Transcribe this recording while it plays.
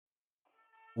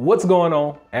What's going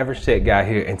on? Average Tech Guy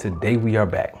here, and today we are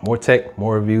back. More tech,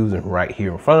 more reviews, and right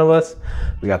here in front of us,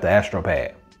 we got the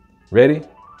astropad. Ready?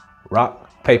 Rock,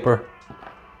 paper,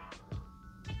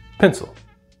 pencil.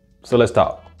 So let's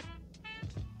talk.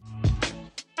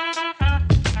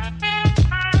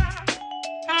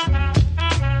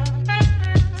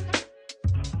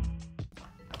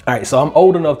 All right, so I'm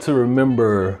old enough to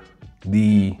remember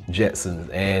the Jetsons,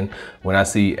 and when I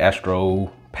see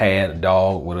astropad, a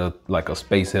dog with a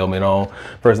space helmet on,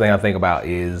 first thing I think about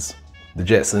is the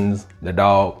Jetsons, the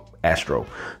dog, Astro.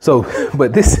 So,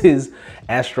 but this is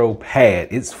astropad.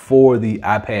 It's for the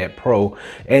iPad Pro,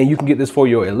 and you can get this for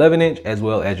your 11-inch as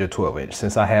well as your 12-inch.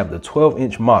 Since I have the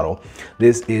 12-inch model,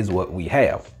 this is what we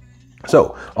have.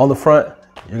 So on the front,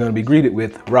 you're gonna be greeted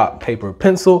with rock, paper,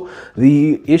 pencil.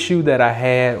 The issue that I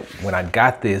had when I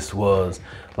got this was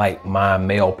like my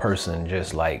mail person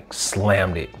just like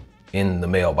slammed it in the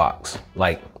mailbox.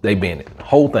 Like they bent it,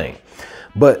 whole thing.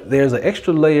 But there's an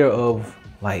extra layer of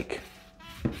like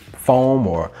foam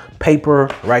or paper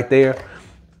right there,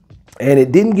 and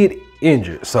it didn't get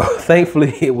injured. So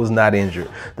thankfully it was not injured,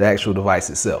 the actual device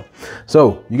itself.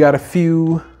 So you got a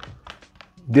few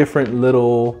different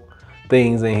little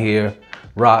things in here.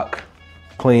 Rock,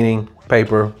 cleaning,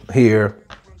 paper here,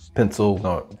 pencil,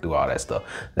 don't do all that stuff.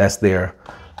 That's their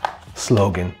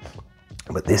slogan.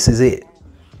 But this is it,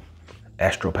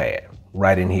 astropad,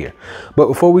 right in here. But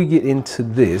before we get into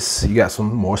this, you got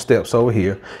some more steps over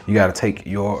here. You got to take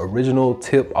your original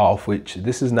tip off, which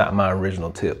this is not my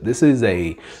original tip. This is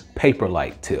a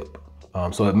paper-like tip.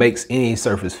 So it makes any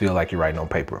surface feel like you're writing on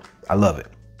paper. I love it.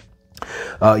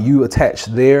 You attach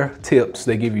their tips.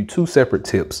 They give you two separate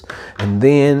tips, and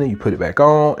then you put it back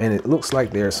on, and it looks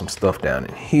like there's some stuff down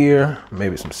in here,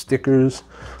 maybe some stickers.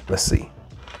 Let's see.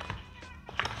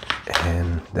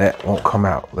 And that won't come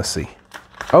out. Let's see.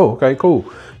 Oh, okay,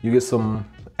 cool. You get some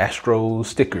Astro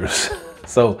stickers.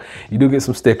 So you do get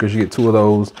some stickers. You get two of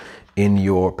those in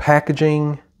your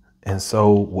packaging. And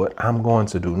so what I'm going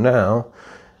to do now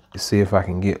is see if I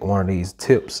can get one of these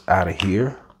tips out of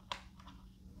here.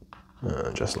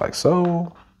 Just like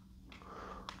so.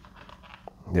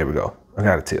 There we go. I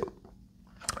got a tip.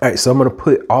 All right, so I'm gonna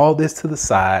put all this to the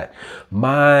side.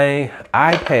 My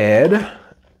iPad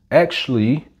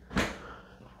actually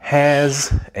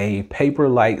has a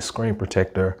paper-like screen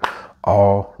protector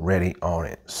already on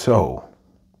it. So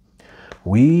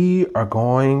we are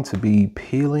going to be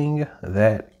peeling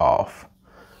that off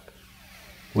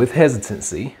with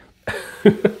hesitancy.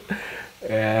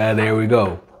 Yeah, there we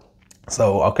go.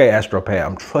 So, okay, astropad,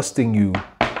 I'm trusting you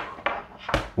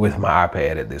with my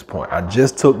iPad at this point. I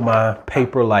just took my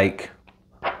paper-like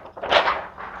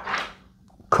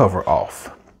cover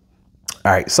off.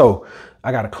 All right, so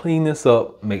I gotta clean this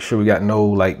up, make sure we got no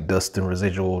like dust and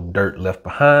residual dirt left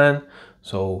behind.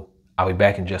 So I'll be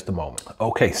back in just a moment.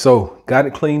 Okay, so got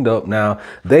it cleaned up. Now,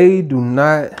 they do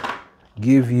not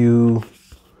give you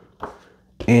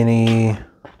any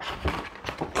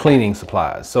cleaning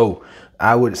supplies. So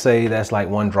I would say that's like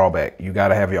one drawback. You got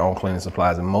to have your own cleaning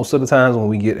supplies. And most of the times when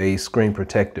we get a screen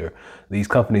protector, these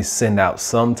companies send out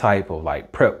some type of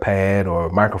like prep pad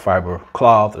or microfiber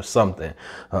cloth or something.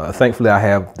 Thankfully, I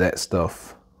have that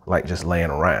stuff like just laying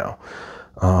around.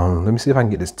 Let me see if I can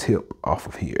get this tip off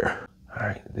of here. All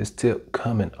right, this tip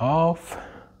coming off.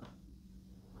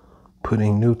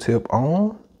 Putting new tip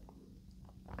on.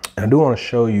 And I do want to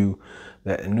show you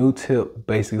that a new tip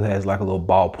basically has like a little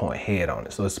ballpoint head on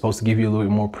it. So it's supposed to give you a little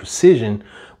bit more precision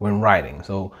when writing.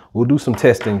 So we'll do some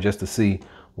testing just to see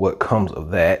what comes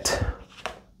of that.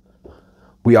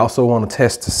 We also want to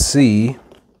test to see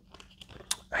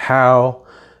how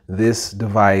this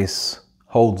device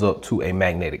holds up to a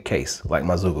magnetic case like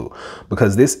my Zugu,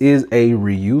 because this is a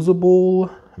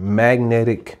reusable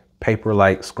magnetic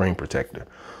paper-like screen protector.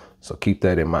 So keep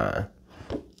that in mind.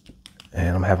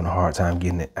 And I'm having a hard time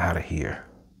getting it out of here.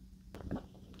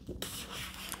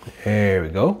 There we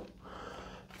go.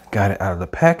 Got it out of the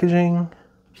packaging.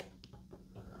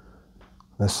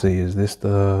 Let's see, is this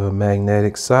the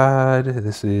magnetic side?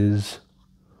 This is,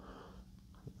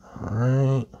 all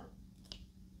right.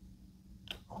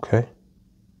 Okay.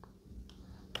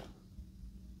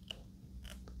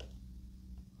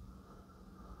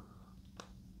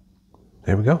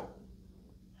 There we go.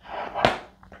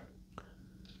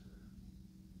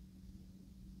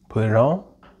 Put it on,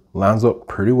 lines up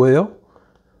pretty well,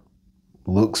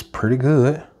 looks pretty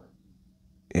good.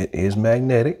 It is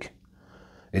magnetic.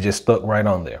 It just stuck right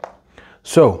on there.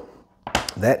 So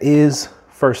that is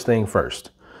first thing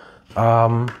first.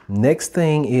 Next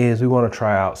thing is we want to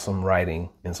try out some writing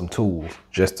and some tools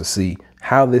just to see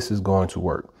how this is going to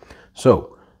work.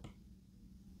 So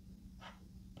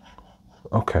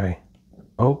Okay.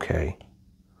 Okay.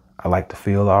 I like the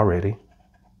feel already.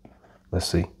 Let's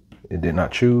see. It did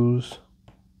not choose.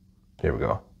 There we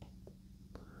go.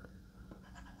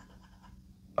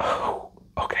 Oh,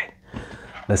 okay.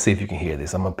 Let's see if you can hear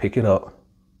this. I'm gonna pick it up.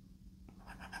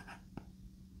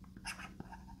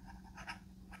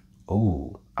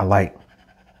 Ooh, I like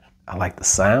the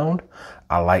sound.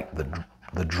 I like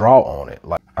the draw on it.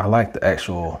 Like, I like the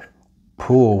actual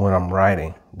pull when I'm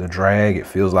writing. The drag, it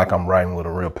feels like I'm writing with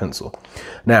a real pencil.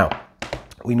 Now,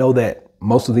 we know that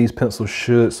most of these pencils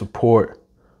should support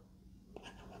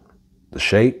the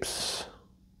shapes.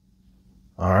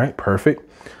 All right, perfect.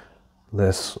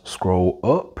 Let's scroll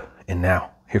up, and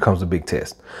now here comes the big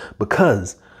test.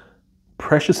 Because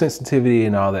pressure sensitivity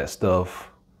and all that stuff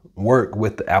work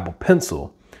with the Apple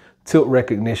Pencil, tilt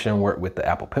recognition work with the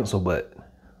Apple Pencil, but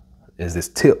is this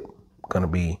tip gonna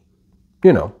be,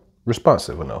 you know,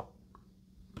 responsive or no?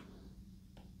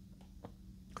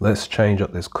 Let's change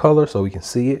up this color so we can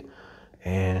see it,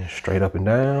 and straight up and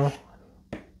down.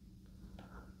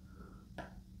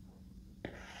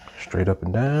 Straight up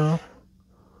and down.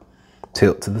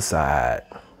 Tilt to the side.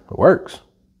 It works.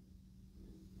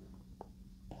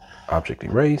 Object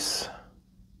erase.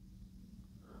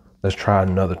 Let's try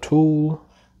another tool.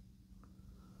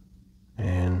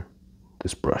 And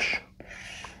this brush.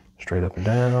 Straight up and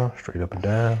down, straight up and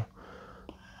down.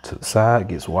 To the side,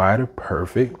 gets wider,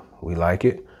 perfect. We like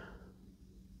it.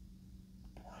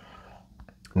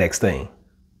 Next thing,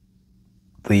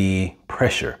 the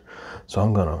pressure. So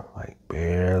I'm gonna like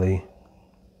barely,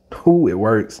 ooh, it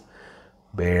works.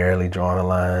 Barely drawing a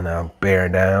line. I'm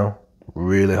bearing down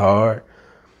really hard.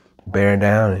 Bearing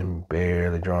down and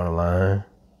barely drawing a line.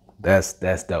 That's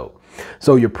dope.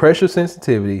 So your pressure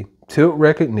sensitivity, tilt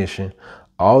recognition,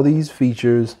 all these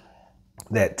features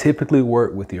that typically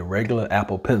work with your regular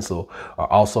Apple Pencil are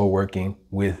also working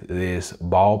with this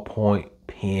ballpoint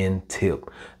pen tip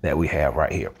that we have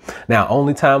right here. Now,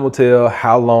 only time will tell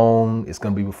how long it's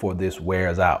going to be before this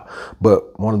wears out.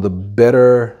 But one of the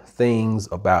better things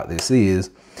about this is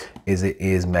it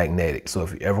is magnetic. So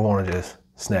if you ever want to just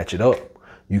snatch it up,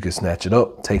 you can snatch it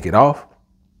up, take it off,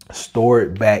 store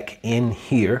it back in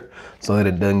here so that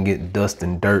it doesn't get dust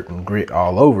and dirt and grit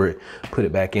all over it. Put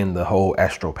it back in the whole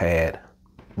astropad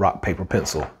rock, paper,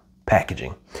 pencil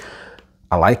packaging.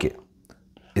 I like it.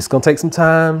 It's gonna take some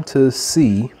time to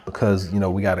see because, you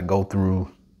know, we got to go through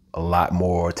a lot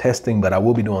more testing, but I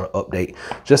will be doing an update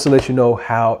just to let you know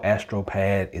how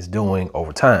astropad is doing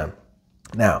over time.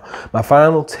 Now, my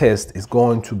final test is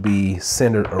going to be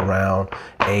centered around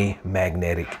a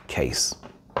magnetic case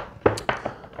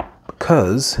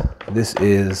because this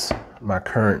is my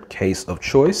current case of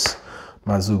choice.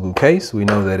 My Zugu case, we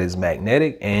know that is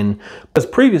magnetic, and because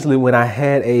previously when I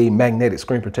had a magnetic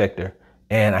screen protector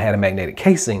and I had a magnetic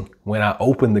casing, when I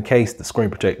opened the case, the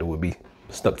screen protector would be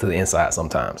stuck to the inside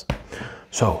sometimes.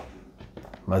 So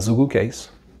my Zugu case,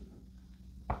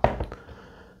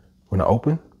 when I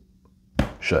open,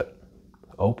 shut,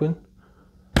 open,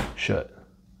 shut,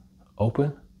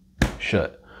 open,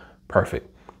 shut, perfect.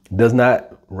 Does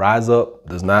not rise up,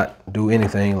 does not do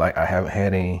anything. Like, I haven't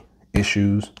had any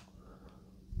issues.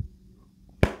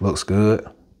 Looks good.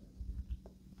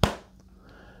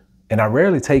 And I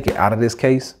rarely take it out of this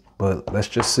case, but let's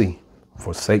just see.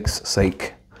 For sake's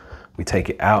sake, we take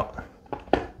it out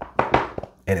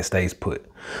and it stays put.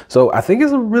 So I think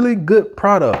it's a really good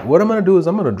product. What I'm gonna do is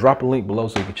I'm gonna drop a link below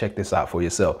so you can check this out for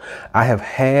yourself. I have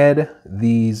had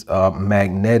these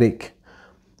magnetic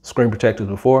screen protectors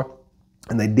before,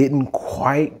 and they didn't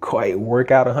quite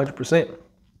work out 100%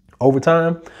 over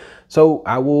time. So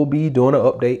I will be doing an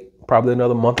update probably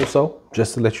another month or so,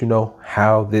 just to let you know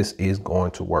how this is going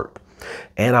to work.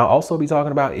 And I'll also be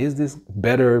talking about, is this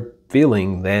better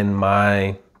feeling than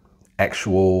my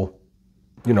actual,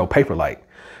 you know, Paperlike?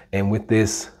 And with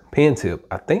this pen tip,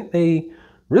 I think they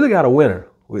really got a winner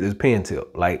with this pen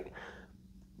tip. Like,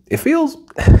 it feels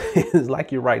it's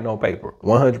like you're writing on paper,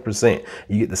 100%.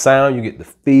 You get the sound, you get the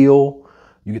feel,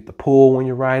 you get the pull when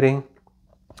you're writing.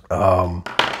 I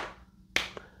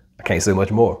can't say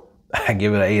much more. I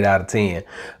give it an 8 out of 10.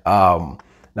 Now,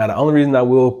 the only reason I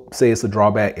will say it's a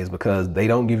drawback is because they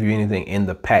don't give you anything in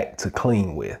the pack to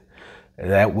clean with.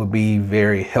 That would be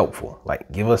very helpful.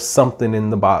 Like, give us something in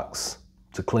the box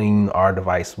to clean our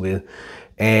device with.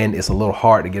 And it's a little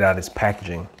hard to get out of this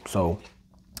packaging. So,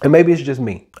 and maybe it's just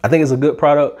me. I think it's a good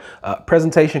product.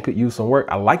 Presentation could use some work.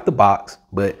 I like the box,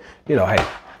 but, you know, hey,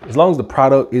 as long as the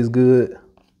product is good,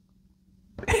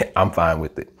 I'm fine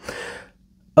with it.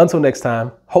 Until next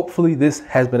time, hopefully this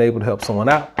has been able to help someone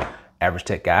out. Average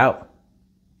Tech Guy out.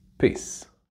 Peace.